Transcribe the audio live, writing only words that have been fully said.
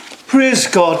Praise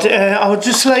God. I would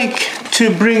just like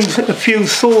to bring a few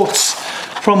thoughts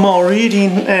from our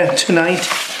reading tonight.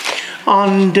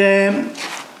 And a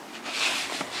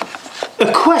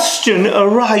question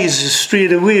arises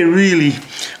straight away, really,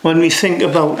 when we think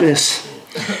about this.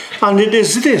 And it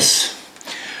is this: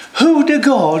 who to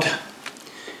God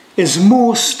is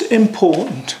most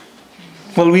important?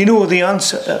 Well, we know the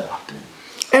answer to that.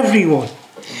 Everyone.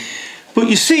 But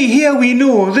you see, here we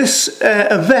know this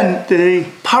event, the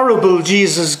parable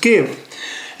Jesus gave,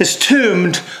 is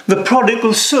termed the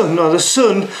prodigal son, or the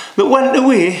son that went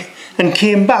away and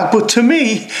came back. But to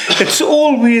me, it's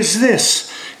always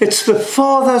this: it's the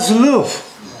father's love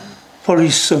for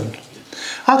his son.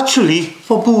 Actually,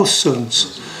 for both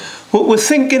sons. But we're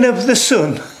thinking of the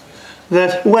son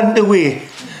that went away,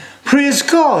 praise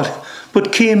God,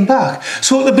 but came back.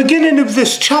 So at the beginning of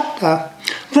this chapter,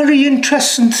 very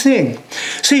interesting thing.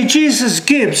 See, Jesus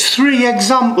gives three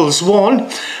examples. One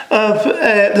of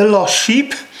the lost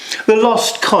sheep, the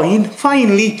lost coin,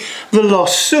 finally the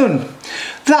lost son.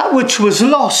 That which was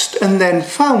lost and then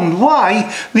found.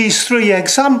 Why these three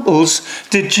examples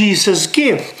did Jesus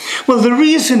give? Well, the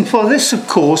reason for this, of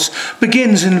course,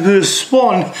 begins in verse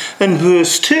 1 and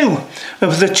verse 2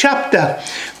 of the chapter,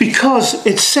 because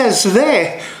it says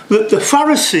there that the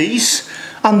Pharisees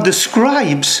and the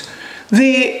scribes,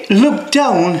 they looked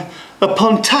down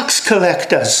upon tax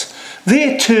collectors.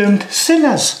 They termed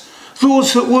sinners.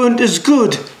 Those that weren't as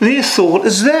good, they thought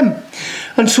as them.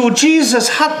 And so Jesus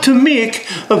had to make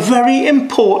a very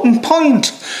important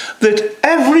point, that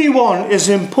everyone is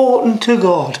important to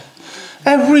God.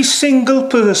 Every single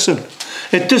person.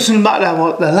 It doesn't matter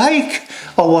what they're like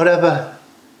or whatever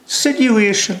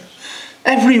situation.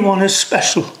 Everyone is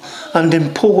special and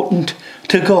important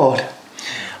to God.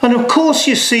 And of course,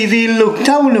 you see, they looked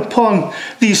down upon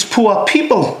these poor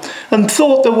people and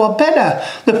thought they were better.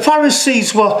 The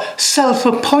Pharisees were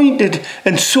self-appointed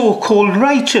and so-called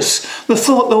righteous. They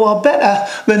thought they were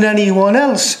better than anyone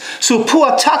else. So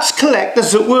poor tax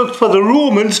collectors that worked for the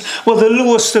Romans were the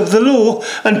lowest of the low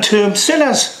and termed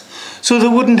sinners. So they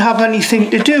wouldn't have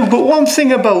anything to do. But one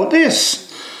thing about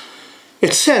this,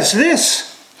 it says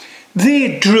this: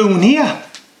 they drew near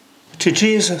to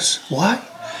Jesus. Why?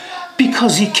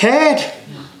 Because he cared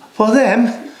for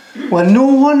them when no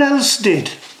one else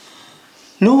did.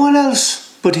 No one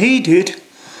else but he did.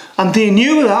 And they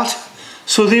knew that,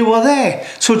 so they were there.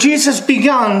 So Jesus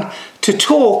began to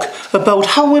talk about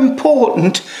how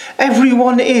important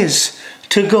everyone is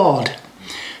to God.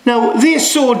 Now, they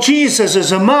saw Jesus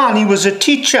as a man. He was a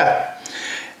teacher.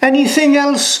 Anything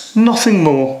else? Nothing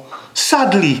more.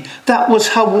 Sadly, that was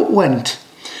how it went.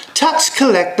 Tax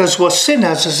collectors were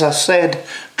sinners, as I said,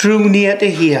 drew near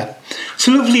to hear. It's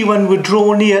lovely when we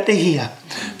draw near to hear,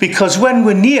 because when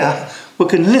we're near, we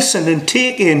can listen and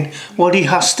take in what he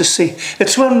has to say.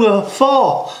 It's when we're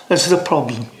far that's the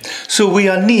problem. So we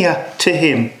are near to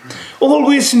him.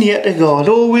 Always near to God,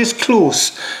 always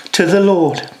close to the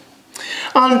Lord.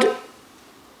 And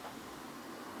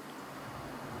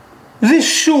this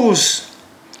shows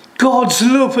God's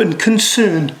love and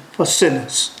concern for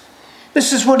sinners.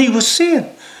 This is what he was saying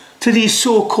to these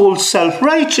so-called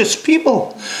self-righteous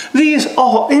people. These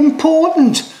are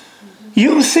important.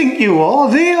 You think you are,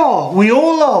 they are, we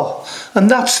all are. And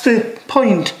that's the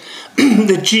point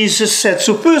that Jesus said.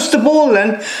 So first of all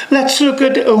then, let's look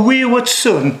at a wayward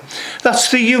son.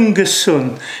 That's the youngest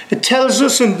son. It tells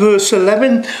us in verse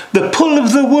 11, the pull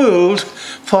of the world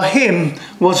for him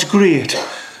was great.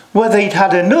 Whether he'd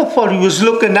had enough or he was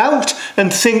looking out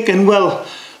and thinking, well,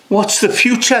 what's the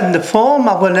future in the farm?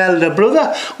 I have an elder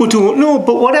brother. We don't know.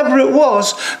 But whatever it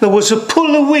was, there was a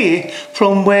pull away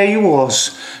from where he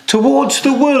was. Towards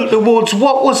the world, towards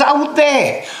what was out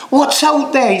there. What's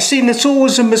out there? You see, and it's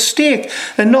always a mistake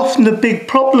and often a big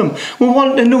problem. We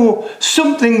want to know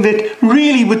something that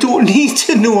really we don't need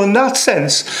to know in that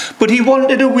sense. But he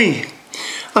wanted away.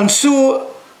 And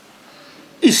so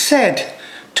he said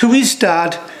to his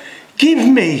dad, give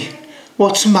me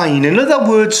what's mine. In other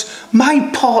words, my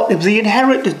part of the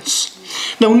inheritance.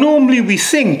 Now, normally we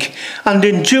think, and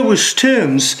in Jewish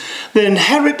terms, the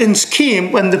inheritance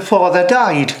came when the father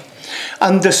died.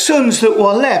 And the sons that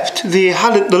were left, the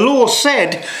law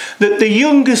said that the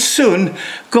youngest son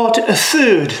got a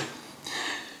third.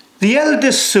 The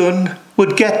eldest son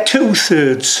would get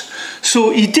 2/3. So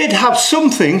he did have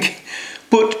something,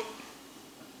 but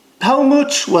how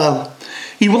much? Well,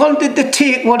 he wanted to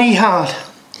take what he had.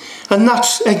 And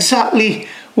that's exactly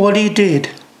what he did.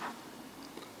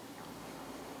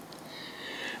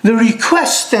 The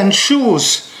request then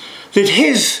shows that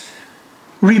his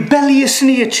rebellious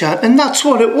nature, and that's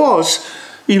what it was,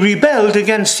 he rebelled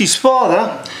against his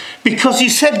father, because he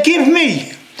said, give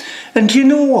me. And you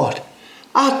know what?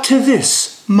 Add to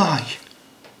this,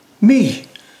 me.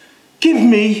 Give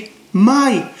me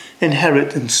my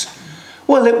inheritance.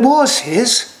 Well, it was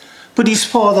his, but his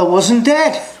father wasn't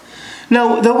dead.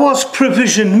 Now, there was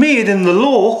provision made in the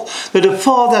law that a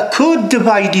father could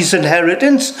divide his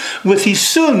inheritance with his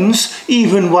sons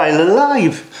even while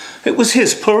alive. It was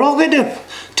his prerogative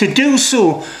to do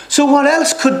so. So what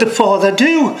else could the father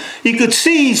do? He could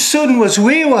see his son was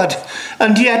wayward,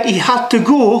 and yet he had to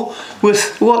go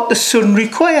with what the son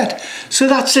required. So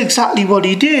that's exactly what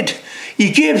he did.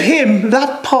 He gave him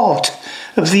that part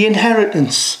of the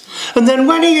inheritance. And then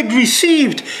when he had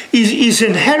received his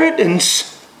inheritance,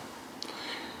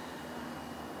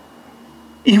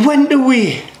 he went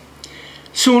away.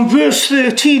 So in verse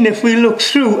 13, if we look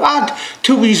through, add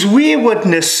to his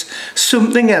waywardness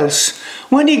something else.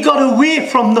 When he got away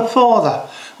from the Father,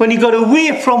 when he got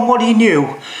away from what he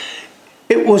knew,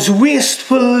 it was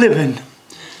wasteful living.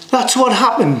 That's what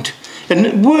happened.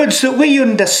 In words that we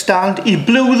understand, he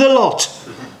blew the lot.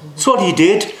 That's what he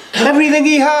did. Everything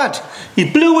he had, he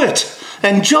blew it.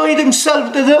 Enjoyed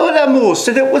himself to the uttermost,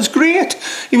 and it was great.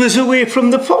 He was away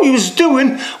from he was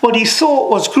doing what he thought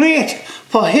was great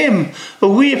for him,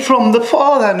 away from the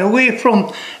Father and away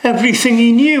from everything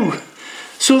he knew.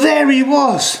 So there he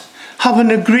was, having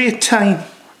a great time.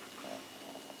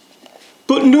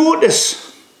 But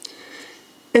notice,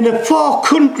 in a far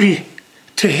country,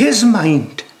 to his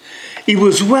mind, he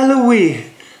was well away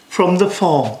from the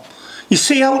farm. You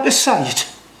see, out of sight,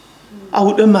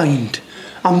 out of mind.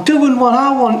 I'm doing what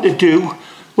I want to do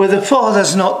where the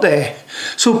Father's not there.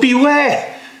 So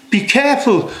beware, be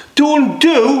careful. Don't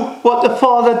do what the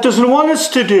Father doesn't want us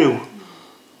to do.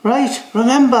 Right?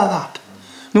 Remember that.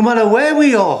 No matter where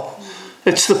we are,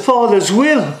 it's the Father's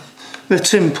will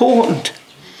that's important.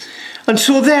 And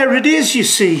so there it is, you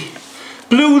see.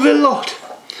 Blew the lot.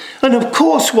 And of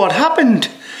course, what happened?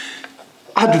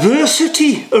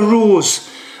 Adversity arose.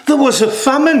 There was a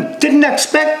famine. Didn't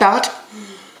expect that.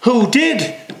 Who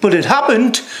did? But it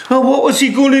happened. Well, what was he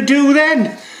going to do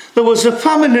then? There was a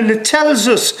famine, and it tells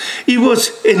us he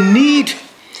was in need.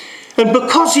 And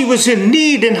because he was in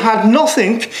need and had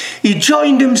nothing, he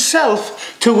joined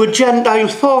himself to a Gentile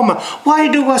farmer.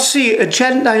 Why do I see a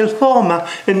Gentile farmer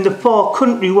in the far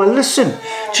country? Well, listen,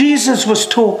 Jesus was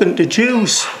talking to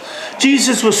Jews.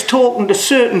 Jesus was talking to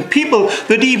certain people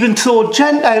that even thought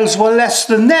Gentiles were less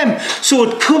than them. So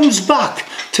it comes back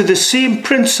to the same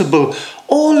principle.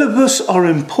 All of us are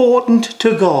important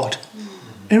to God,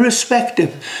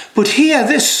 irrespective. But here,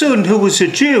 this son who was a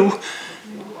Jew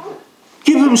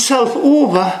gave himself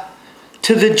over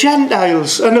to the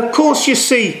Gentiles. And of course, you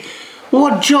see,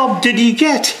 what job did he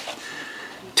get?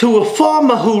 To a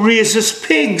farmer who raises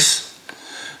pigs.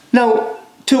 Now,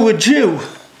 to a Jew,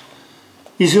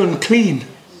 he's unclean.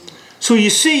 So you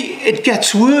see, it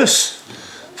gets worse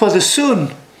for the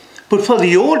son. But for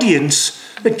the audience,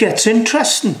 it gets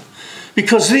interesting.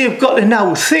 Because they've got to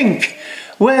now think,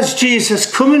 where's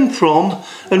Jesus coming from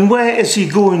and where is he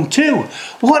going to?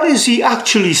 What is he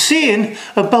actually saying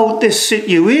about this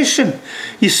situation?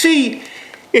 You see,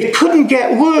 it couldn't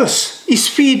get worse. He's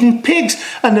feeding pigs,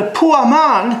 and a poor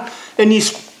man in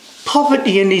his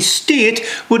poverty and his state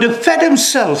would have fed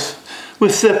himself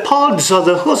with the pods or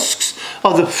the husks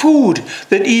or the food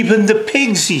that even the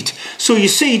pigs eat. So you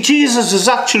see, Jesus is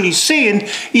actually saying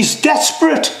he's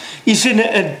desperate. He's in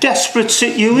a desperate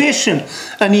situation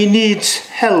and he needs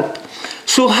help.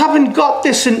 So having got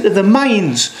this into the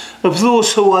minds of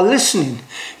those who are listening,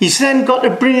 he's then got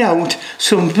to bring out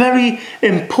some very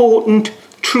important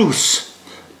truths.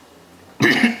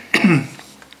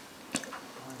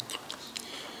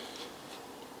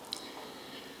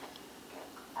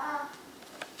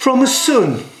 From a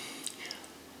son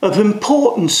of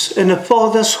importance in a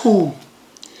father's home,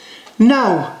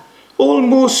 now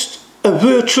almost a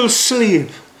virtual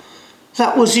slave,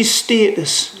 that was his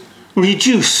status,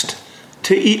 reduced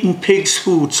to eating pig's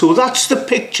food. So that's the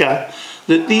picture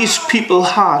that these people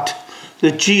had,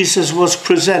 that Jesus was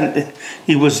presenting.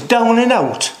 He was down and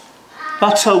out.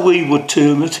 That's how we would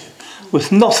term it,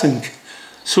 with nothing.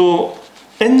 So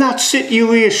in that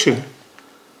situation,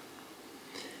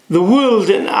 the world,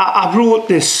 and I wrote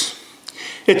this,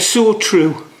 it's so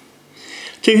true.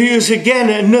 To use again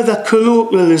another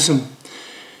colloquialism,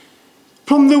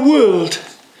 from the world,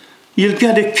 you'll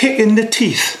get a kick in the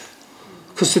teeth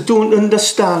because they don't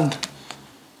understand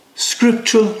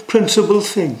scriptural principle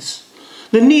things.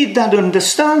 They need that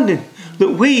understanding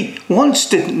that we once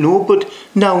didn't know, but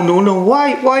now know.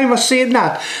 Why am I saying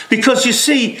that? Because you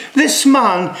see, this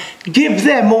man gave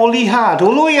them all he had.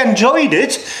 Although he enjoyed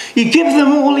it, he gave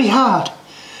them all he had.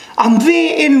 and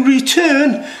they in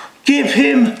return give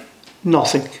him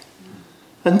nothing.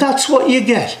 And that's what you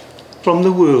get from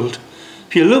the world.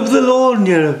 If you love the Lord and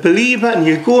you're a believer and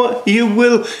you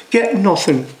will get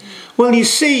nothing. Well, you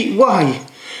see why?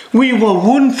 We were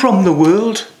won from the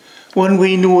world when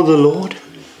we know the Lord.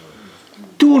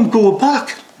 Don't go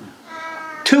back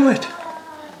to it.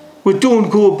 We don't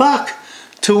go back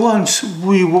to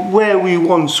where we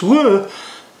once were,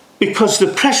 because the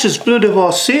precious blood of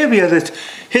our Saviour, that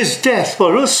his death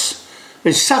for us,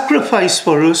 his sacrifice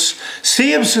for us,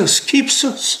 saves us, keeps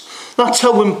us. That's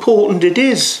how important it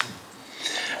is.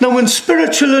 Now, in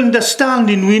spiritual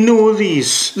understanding, we know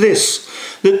this,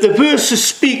 that the verses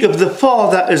speak of the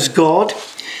Father as God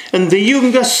and the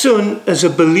younger son as a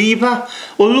believer,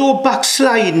 although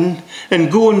backsliding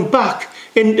and going back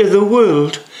into the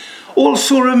world.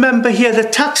 Also remember here the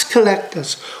tax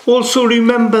collectors. Also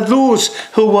remember those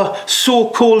who were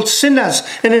so-called sinners.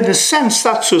 And in a sense,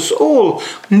 that's us all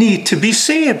need to be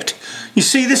saved. You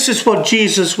see, this is what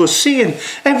Jesus was saying.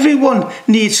 Everyone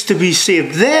needs to be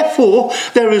saved. Therefore,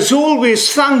 there is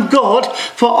always, thank God,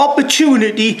 for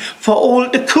opportunity for all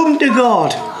to come to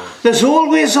God. There's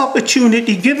always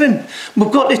opportunity given.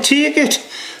 We've got to take it.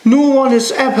 No one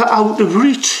is ever out of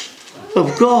reach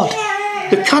of God.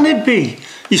 But can it be?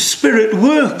 His Spirit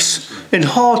works in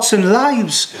hearts and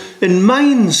lives, in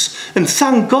minds, and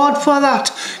thank God for that.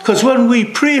 Because when we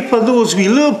pray for those we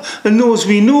love and those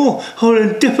we know who are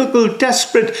in difficult,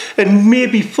 desperate, and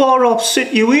maybe far off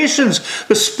situations,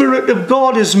 the Spirit of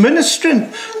God is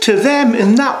ministering to them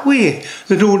in that way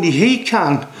that only He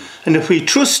can. And if we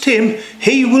trust Him,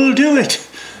 He will do it,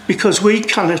 because we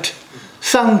cannot.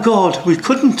 Thank God we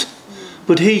couldn't,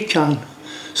 but He can.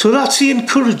 So that's the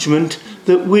encouragement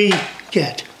that we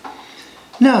get.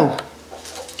 Now,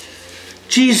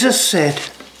 Jesus said,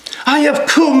 I have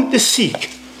come to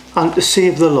seek and to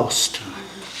save the lost.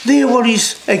 They were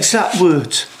his exact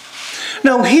words.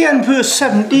 Now, here in verse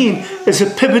 17 is a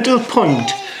pivotal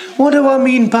point. What do I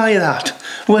mean by that?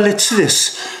 Well, it's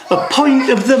this, a point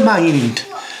of the mind,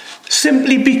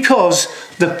 simply because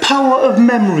the power of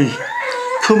memory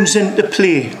comes into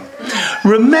play.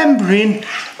 Remembering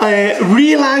a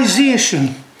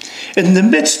realization in the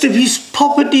midst of his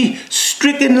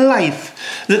poverty-stricken life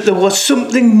that there was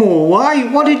something more. Why?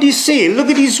 What did he say? Look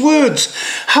at his words.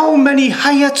 How many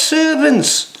hired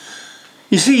servants?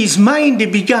 You see, his mind, he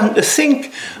began to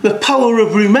think the power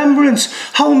of remembrance.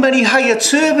 How many hired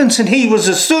servants? And he was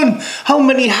a son. How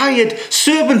many hired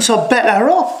servants are better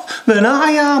off than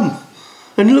I am?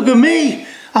 And look at me,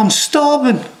 I'm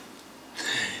starving.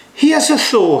 Here's a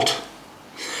thought.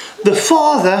 The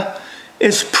Father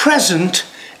is present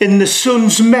in the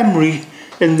Son's memory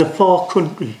in the far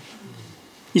country.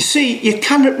 You see, you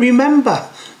cannot remember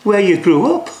where you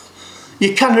grew up.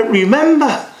 You cannot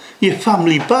remember your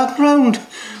family background.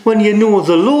 When you know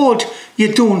the Lord,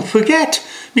 you don't forget,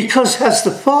 because as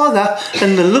the Father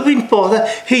and the loving Father,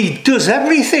 He does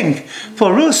everything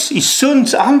for us, His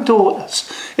sons and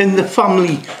daughters, in the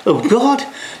family of God.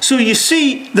 So you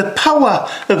see the power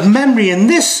of memory, and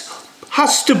this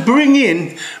has to bring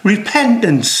in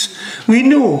repentance. We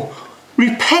know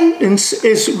repentance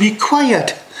is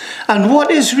required. And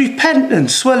what is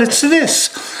repentance? Well, it's this,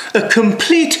 a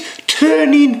complete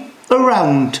turning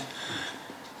around.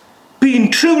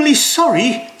 Being truly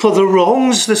sorry for the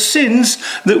wrongs, the sins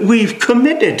that we've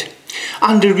committed,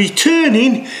 and a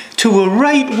returning to a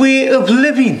right way of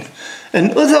living.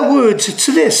 In other words, it's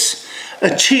this,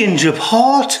 a change of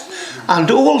heart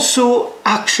and also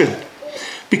action.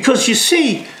 Because you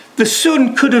see, the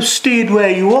son could have stayed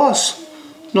where he was.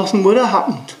 Nothing would have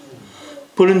happened.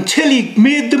 But until he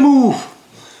made the move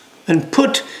and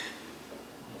until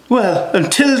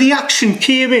the action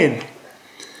came in,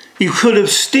 he could have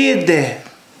stayed there.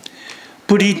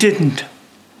 But he didn't.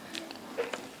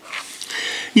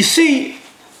 You see,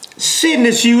 sin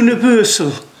is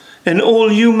universal in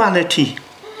all humanity.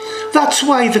 That's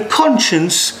why the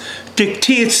conscience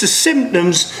dictates the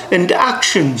symptoms and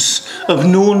actions of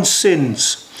known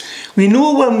sins. We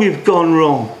know when we've gone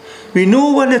wrong. We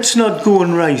know when it's not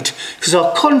going right, because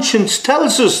our conscience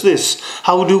tells us this.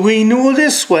 How do we know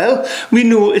this? Well, we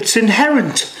know it's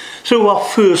inherent through our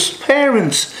first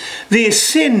parents. They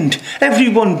sinned.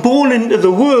 Everyone born into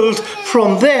the world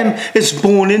from them is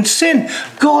born in sin.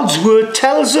 God's word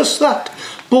tells us that.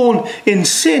 Born in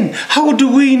sin. How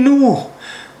do we know?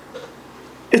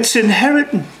 It's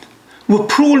inherent. We're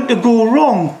prone to go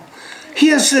wrong.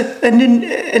 Here's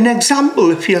an example,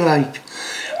 if you like.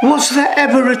 Was there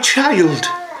ever a child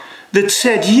that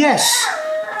said yes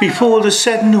before they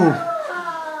said no?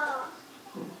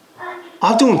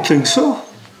 I don't think so.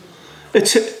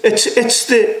 It's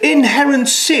the inherent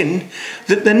sin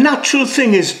that the natural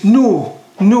thing is no.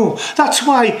 That's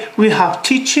why we have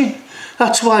teaching.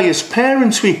 That's why as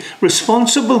parents we're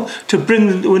responsible to bring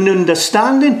them to an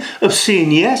understanding of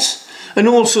saying yes and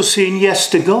also saying yes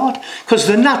to God. Because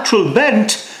the natural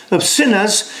bent of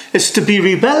sinners is to be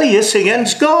rebellious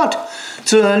against God.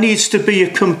 So there needs to be a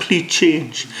complete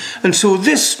change. And so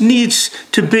this needs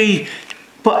to be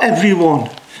for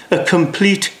everyone, a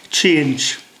complete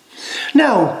change.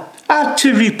 Now, add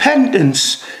to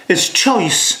repentance is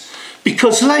choice.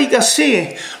 Because like I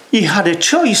say, he had a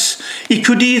choice. He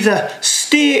could either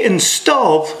stay and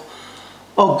starve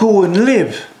or go and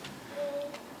live.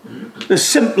 As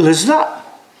simple as that.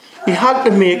 He had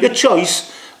to make a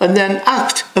choice and then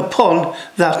act upon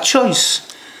that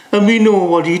choice. And we know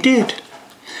what he did.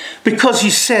 Because he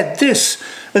said this,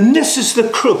 and this is the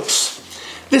crux.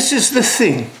 This is the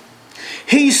thing.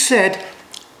 He said,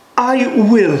 I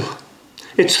will.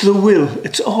 It's the will.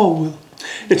 It's our will.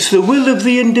 It's the will of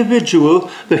the individual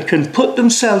that can put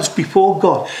themselves before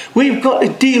God. We've got to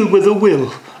deal with the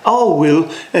will, our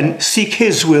will, and seek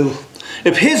his will.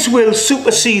 If his will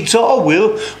supersedes our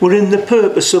will, we're in the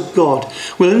purpose of God.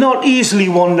 We'll not easily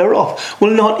wander off.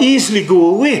 We'll not easily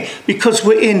go away because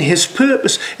we're in his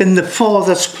purpose, in the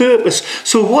Father's purpose.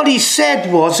 So what he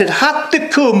said was it had to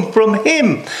come from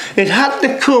him. It had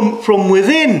to come from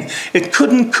within. It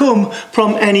couldn't come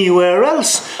from anywhere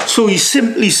else. So he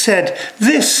simply said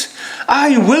this,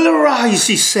 I will arise,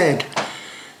 he said.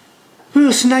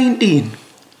 Verse 19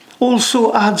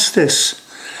 also adds this,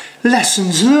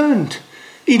 lessons learned.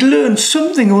 He'd learned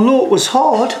something, although it was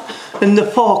hard in the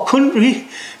far country.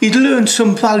 He'd learned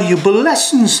some valuable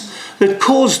lessons that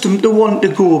caused him to want to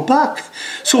go back.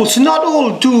 So it's not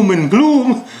all doom and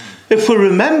gloom. If we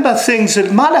remember things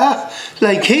that matter,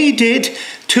 like he did,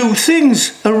 two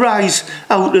things arise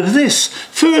out of this.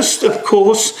 First, of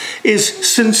course, is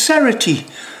sincerity.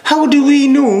 How do we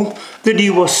know that he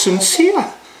was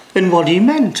sincere in what he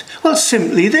meant? Well,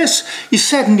 simply this. He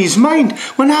said in his mind,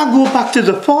 when I go back to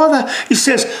the Father, he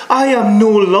says, I am no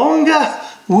longer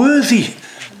worthy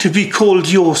to be called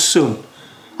your son.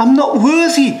 I'm not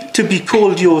worthy to be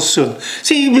called your son.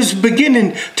 See, he was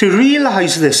beginning to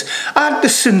realise this. Add to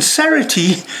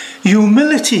sincerity,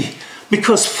 humility.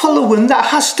 Because following that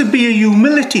has to be a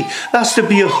humility. There has to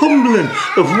be a humbling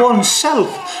of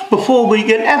oneself before we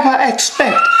can ever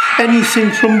expect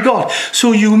anything from God.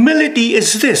 So humility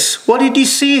is this. What did he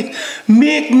say?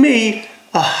 Make me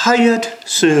a hired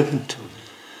servant.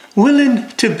 Willing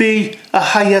to be a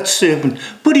hired servant.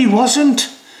 But he wasn't.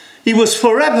 He was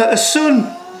forever a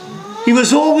son. He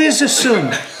was always a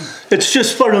son. It's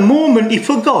just for a moment he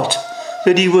forgot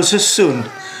that he was a son.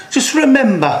 Just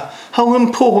remember how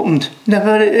important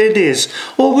never it is.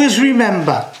 Always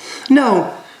remember.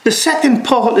 Now, the second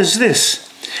part is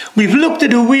this. We've looked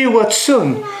at a wayward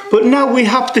son, but now we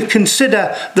have to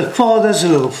consider the Father's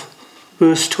love.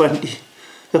 Verse 20.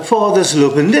 The Father's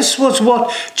love. And this was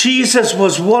what Jesus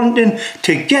was wanting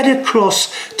to get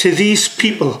across to these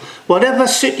people, whatever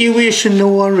situation they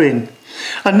were in.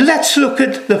 And let's look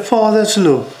at the Father's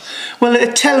love. Well,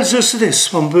 it tells us this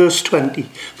from verse 20.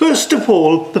 First of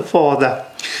all, the Father.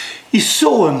 He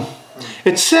saw him.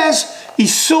 It says he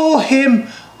saw him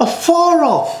afar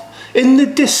off, in the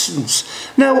distance.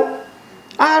 Now,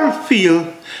 I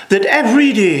feel that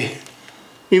every day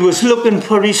he was looking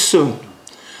for his son.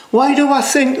 Why do I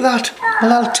think that?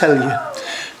 Well, I'll tell you.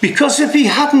 Because if he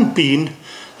hadn't been,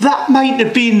 that might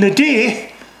have been the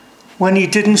day when he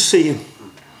didn't see him.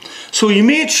 So he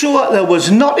made sure there was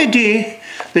not a day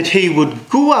that he would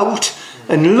go out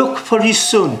and look for his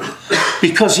son,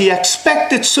 because he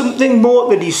expected something more,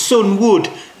 that his son would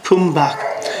come back.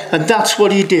 And that's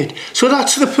what he did. So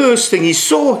that's the first thing. He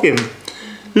saw him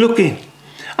looking.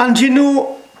 And you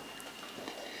know,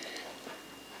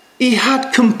 he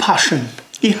had compassion.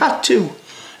 He had to.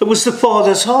 It was the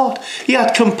Father's heart. He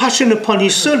had compassion upon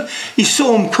his son. He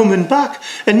saw him coming back,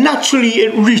 and naturally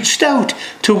it reached out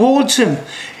towards him.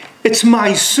 It's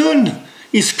my son.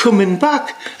 He's coming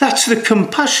back. That's the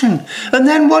compassion. And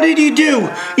then what did he do?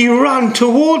 He ran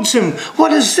towards him. What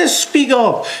does this speak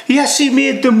of? Yes, he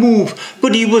made the move,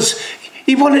 but he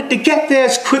wanted to get there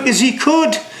as quick as he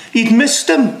could. He'd missed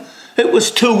him. It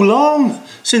was too long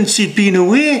since he'd been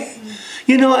away.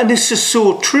 You know, and this is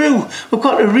so true. We've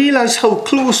got to realise how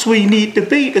close we need to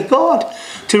be to God,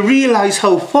 to realise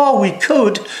how far we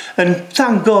could, and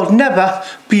thank God never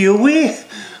be away.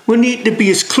 We need to be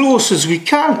as close as we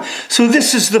can. So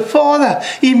this is the Father.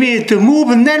 He made the move,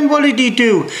 and then what did he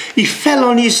do? He fell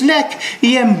on his neck.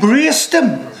 He embraced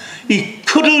him. He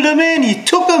cuddled him in, he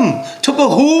took a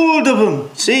hold of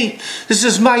him. See, this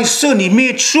is my son. He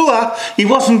made sure he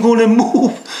wasn't going to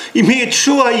move. He made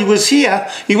sure he was here.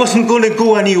 He wasn't going to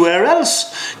go anywhere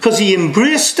else because he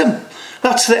embraced him.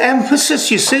 That's the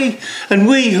emphasis, you see. And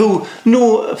we who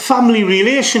know family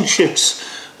relationships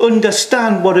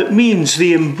understand what it means,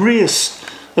 the embrace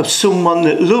of someone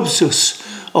that loves us,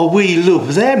 or we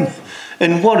love them,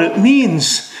 and what it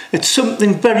means. It's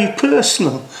something very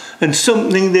personal and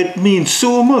something that means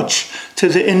so much to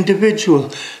the individual,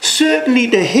 certainly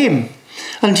to him.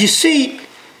 And you see,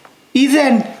 he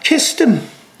then kissed him.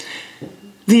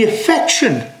 The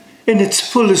affection in its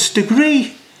fullest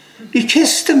degree. He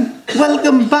kissed him,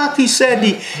 welcome back, he said.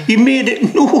 He made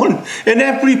it known in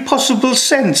every possible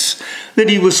sense that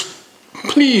he was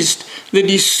pleased that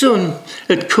his son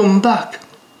had come back.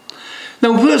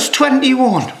 Now, verse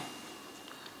 21.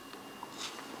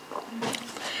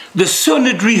 The son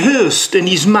had rehearsed in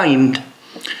his mind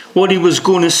what he was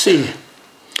going to say.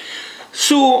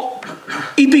 So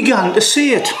he began to say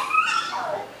it.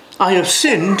 I have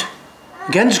sinned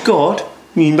against God.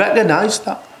 He recognised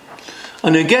that.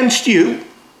 And against you.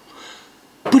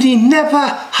 But he never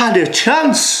had a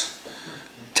chance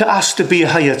to ask to be a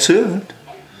hired servant.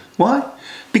 Why?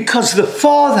 Because the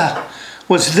Father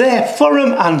was there for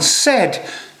him and said,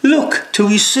 look to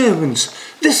his servants.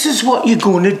 This is what you're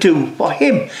going to do for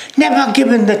him. Never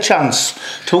given the chance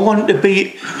to want to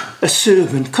be a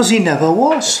servant, because he never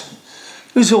was.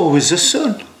 He was always a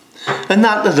son. And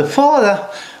that to the Father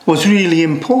was really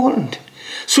important.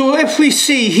 So if we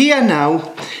see here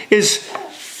now is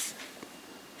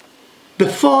the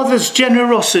Father's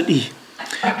generosity.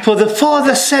 For the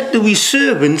Father said to his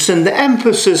servants, and the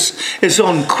emphasis is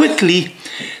on quickly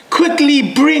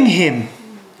bring him.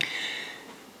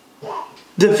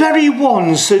 The very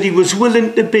ones that he was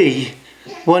willing to be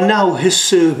were now his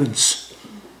servants,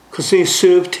 because they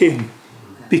served him,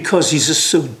 because he's a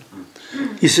son.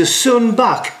 He's a son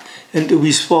back into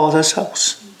his Father's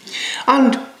house.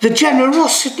 And the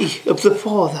generosity of the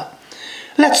Father,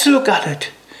 let's look at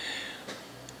it.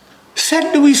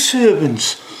 Said to his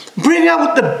servants, bring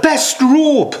out the best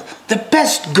robe, the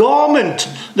best garment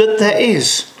that there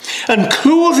is, and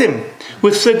clothe him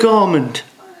with the garment.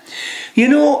 You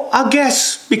know, I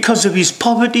guess because of his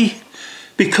poverty,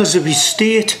 because of his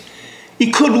state,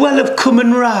 he could well have come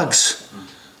in rags.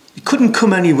 He couldn't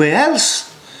come anywhere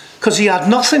else because he had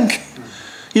nothing.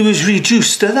 He was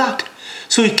reduced to that.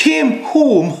 So he came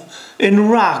home in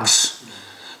rags.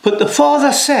 But the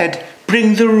Father said,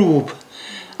 bring the robe.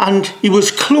 And he was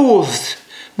clothed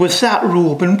with that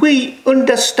robe. And we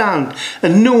understand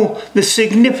and know the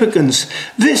significance.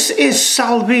 This is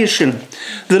salvation.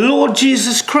 The Lord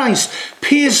Jesus Christ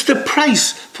pays the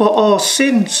price for our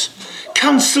sins,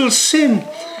 cancels sin,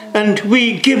 and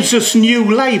gives us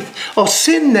new life. Our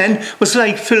sin then was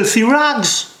like filthy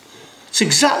rags. It's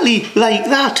exactly like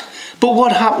that. But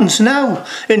what happens now?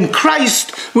 In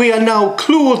Christ we are now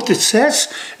clothed, it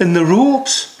says, in the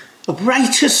robes of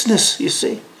righteousness, you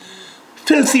see.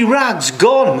 Filthy rags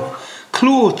gone,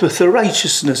 clothed with the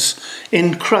righteousness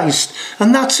in Christ.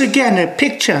 And that's again a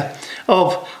picture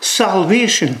of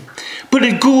salvation. But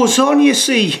it goes on, you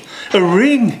see, a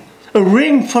ring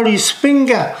for his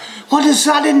finger. What does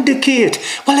that indicate?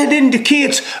 Well, it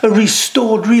indicates a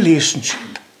restored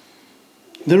relationship.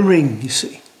 The ring, you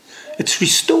see. It's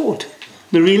restored,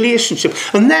 the relationship.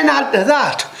 And then after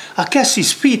that, I guess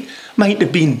his feet might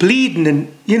have been bleeding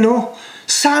and,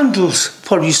 sandals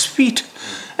for his feet.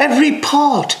 Every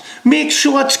part, make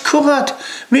sure it's covered.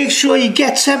 Make sure he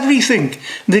gets everything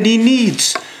that he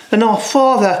needs. And our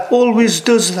Father always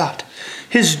does that.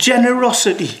 His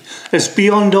generosity is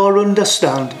beyond our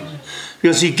understanding,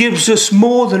 because he gives us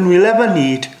more than we'll ever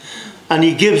need, and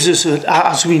he gives us it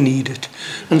as we need it.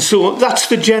 And so that's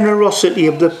the generosity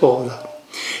of the Father.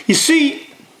 You see,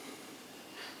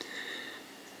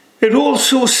 it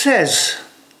also says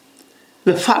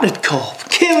the fatted calf,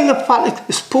 kill the fatted,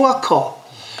 this poor calf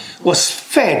was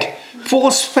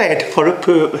force-fed for a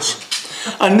purpose.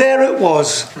 And there it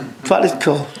was, fatted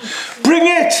calf. Bring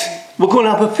it, we're going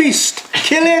to have a feast.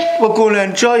 Kill it, we're going to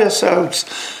enjoy ourselves.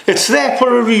 It's there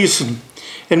for a reason.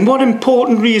 And what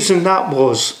important reason that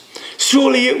was.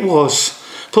 Surely it was.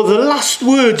 For the last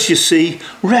words, you see,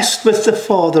 rest with the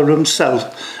Father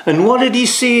himself. And what did he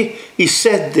say? He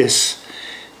said this.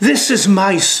 This is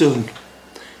my son.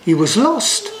 He was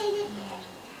lost,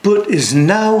 but is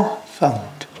now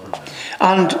found.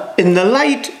 And in the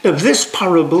light of this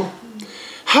parable,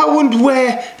 how and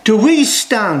where do we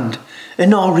stand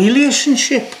in our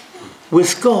relationship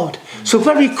with God? So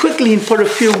very quickly and for a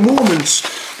few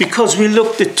moments, because we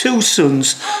looked at two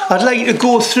sons, I'd like to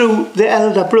go through the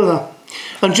elder brother.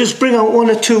 and just bring out one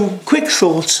or two quick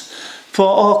thoughts for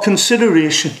our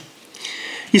consideration.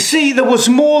 You see, there was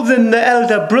more than the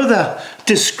elder brother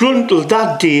disgruntled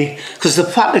that day, because the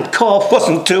fatted calf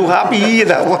wasn't too happy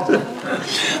either, was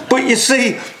it? But you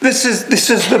see, this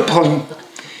is the point.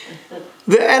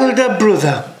 The elder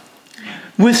brother,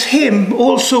 with him,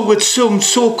 also with some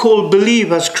so-called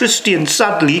believers, Christians,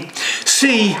 sadly,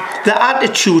 see the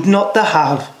attitude not to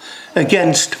have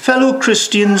against fellow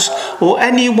Christians or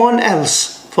anyone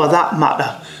else for that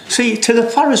matter. See, to the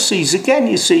Pharisees, again,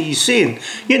 you see, he's saying,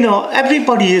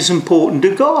 everybody is important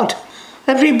to God.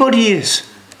 Everybody is.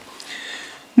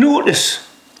 Notice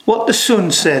what the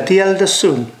son said, the elder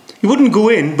son. He wouldn't go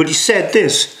in, but he said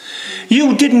this: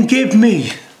 "You didn't give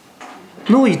me."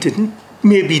 No, he didn't.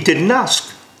 Maybe he didn't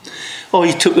ask. Or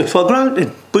he took it for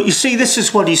granted. But you see, this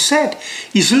is what he said.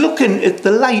 He's looking at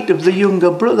the light of the younger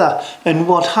brother and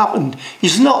what happened.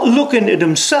 He's not looking at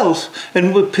himself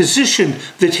and the position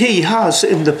that he has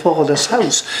in the Father's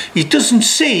house. He doesn't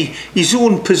see his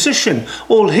own position.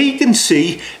 All he can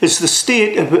see is the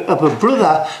state of a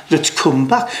brother that's come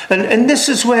back. And this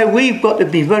is where we've got to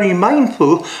be very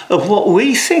mindful of what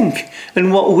we think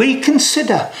and what we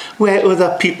consider where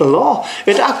other people are.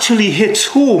 It actually hits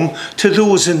home to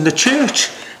those in the church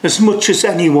as much as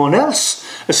anyone else,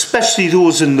 especially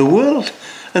those in the world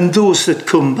and those that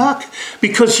come back.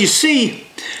 Because you see,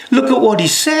 look at what he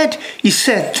said. He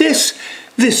said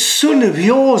this son of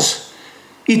yours,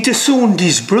 he disowned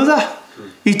his brother.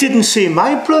 He didn't say,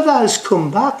 my brother has come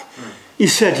back. He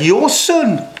said, your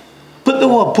son. But they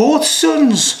were both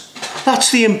sons.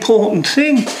 That's the important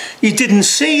thing. He didn't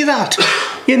see that.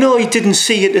 He didn't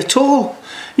see it at all.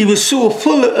 He was so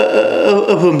full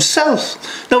of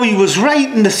himself. Now, he was right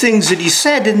in the things that he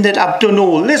said, and that I've done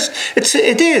all this.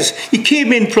 It is. He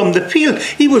came in from the field.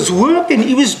 He was working.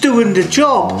 He was doing the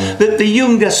job that the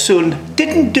younger son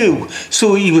didn't do.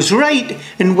 So he was right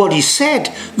in what he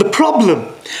said. The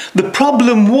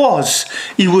problem was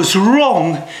he was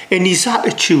wrong in his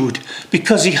attitude,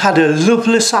 because he had a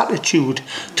loveless attitude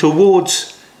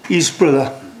towards his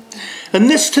brother. And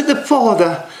this to the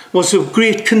father was of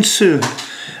great concern.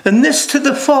 And this to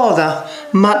the father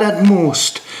mattered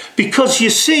most, because you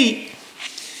see,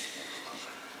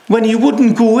 when he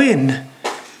wouldn't go in,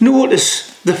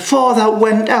 notice the father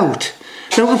went out.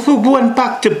 Now if we went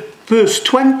back to verse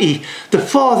 20, the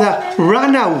father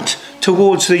ran out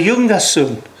towards the younger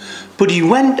son, but he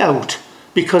went out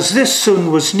because this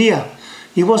son was near.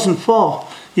 He wasn't far.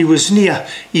 He was near.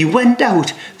 He went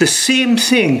out. The same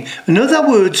thing. In other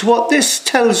words, what this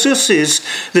tells us is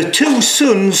the two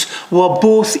sons were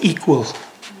both equal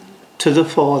to the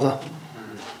father.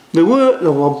 They were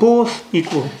both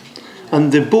equal.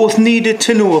 And they both needed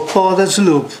to know a father's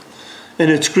love in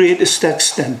its greatest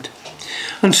extent.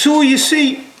 And so you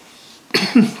see,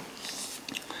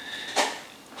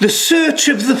 the search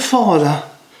of the father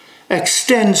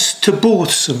extends to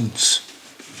both sons.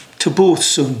 To both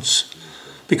sons.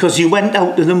 Because he went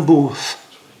out to them both.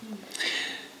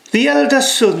 The elder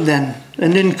son then,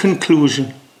 and in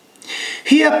conclusion,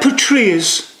 here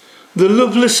portrays the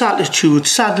loveless attitude,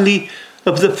 sadly,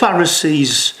 of the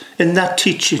Pharisees in that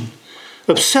teaching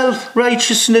of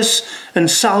self-righteousness and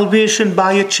salvation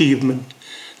by achievement.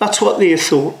 That's what they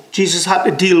thought. Jesus had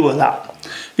to deal with that,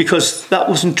 because that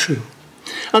wasn't true.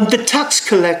 And the tax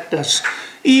collectors,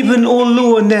 even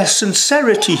although in their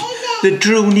sincerity they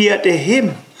drew near to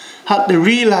him, had to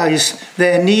realise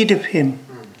their need of him.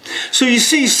 So you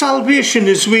see, salvation,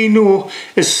 as we know,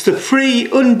 is the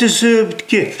free, undeserved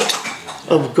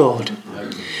gift of God,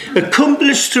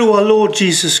 accomplished through our Lord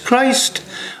Jesus Christ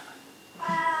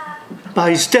by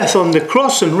his death on the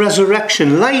cross and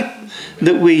resurrection life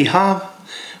that we have.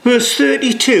 Verse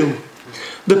 32,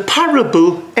 the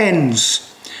parable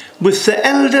ends with the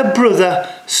elder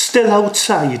brother still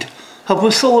outside. Have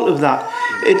we thought of that?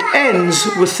 It ends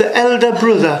with the elder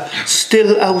brother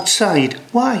still outside.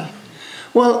 Why?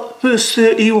 Well, verse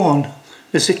 31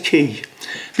 is a key.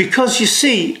 Because you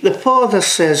see, the father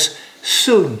says,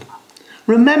 son,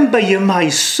 remember you're my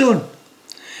son.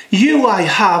 You I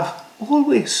have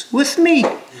always with me.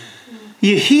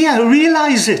 You're here,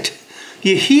 realise it.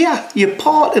 You're here, you're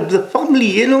part of the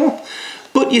family,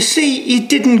 But you see, he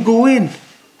didn't go in.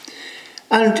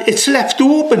 And it's left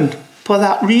open for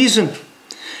that reason.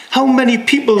 How many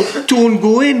people don't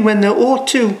go in when they ought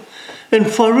to? And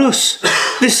for us,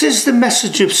 this is the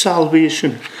message of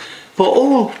salvation. For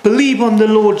all, believe on the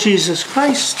Lord Jesus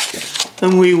Christ,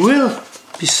 and we will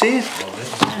be saved.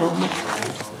 Amen.